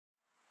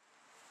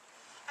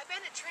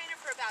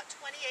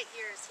about 28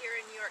 years here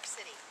in New York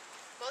City.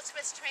 Most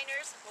of us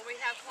trainers, when we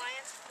have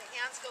clients, the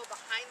hands go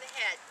behind the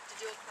head to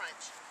do a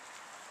crunch.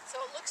 So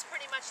it looks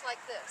pretty much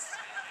like this.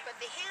 But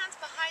the hands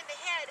behind the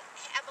head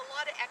have a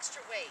lot of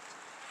extra weight.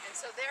 And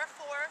so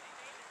therefore,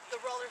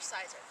 the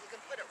RollerSizeR. You can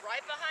put it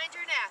right behind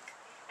your neck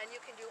and you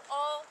can do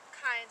all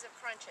kinds of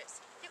crunches.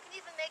 You can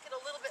even make it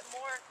a little bit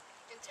more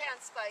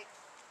intense by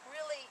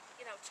really,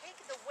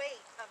 taking the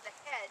weight of the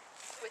head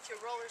with your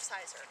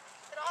RollerSizeR.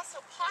 It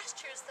also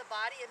postures the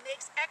body and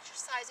makes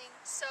exercising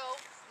so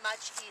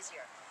much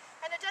easier.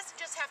 And it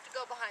doesn't just have to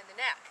go behind the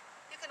neck.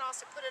 You can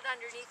also put it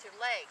underneath your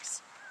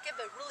legs,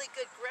 give a really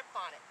good grip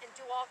on it, and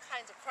do all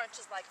kinds of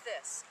crunches like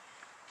this.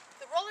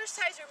 The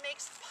RollerSizeR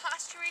makes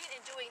posturing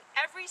and doing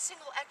every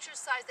single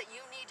exercise that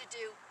you need to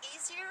do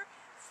easier,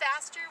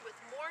 faster, with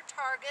more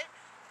target,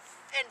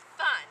 and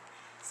fun.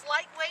 It's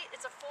lightweight,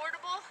 it's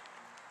affordable,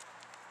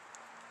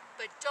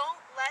 but don't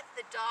let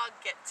the dog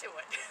get to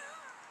it.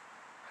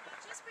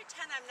 Just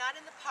pretend I'm not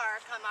in the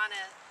park, I'm on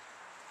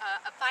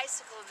a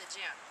bicycle in the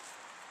gym.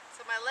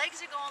 So my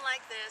legs are going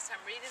like this,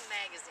 I'm reading a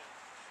magazine.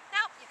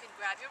 Now, you can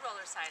grab your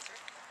RollerSizeR,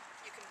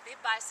 you can be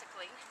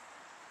bicycling,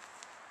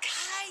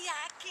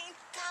 kayaking,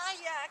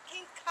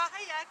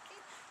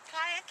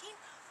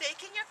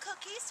 baking your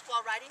cookies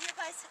while riding your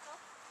bicycle.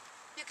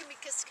 You can be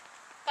just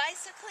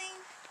bicycling.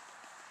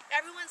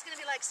 Everyone's going to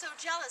be like so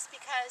jealous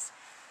because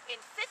in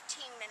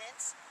 15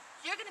 minutes,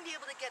 you're going to be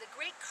able to get a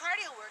great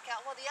cardio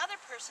workout while the other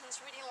person is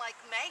reading like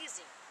a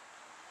magazine.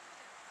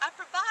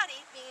 Upper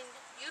body being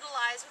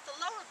utilized with the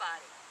lower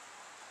body.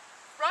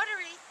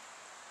 Rotary.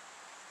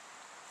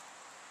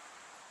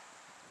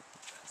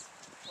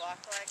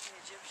 Walk like an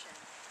Egyptian.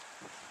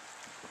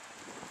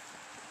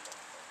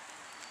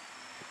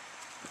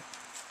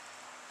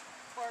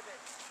 Orbit.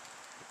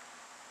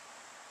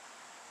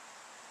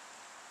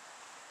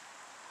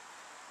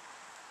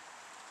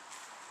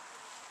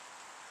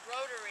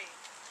 Rotary.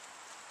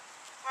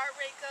 Heart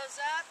rate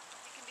goes up,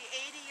 you can be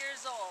 80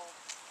 years old.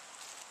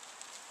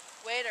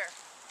 Waiter.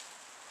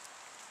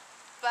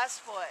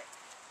 Busboy.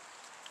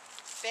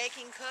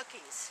 Baking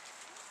cookies.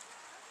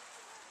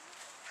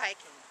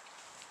 Hiking.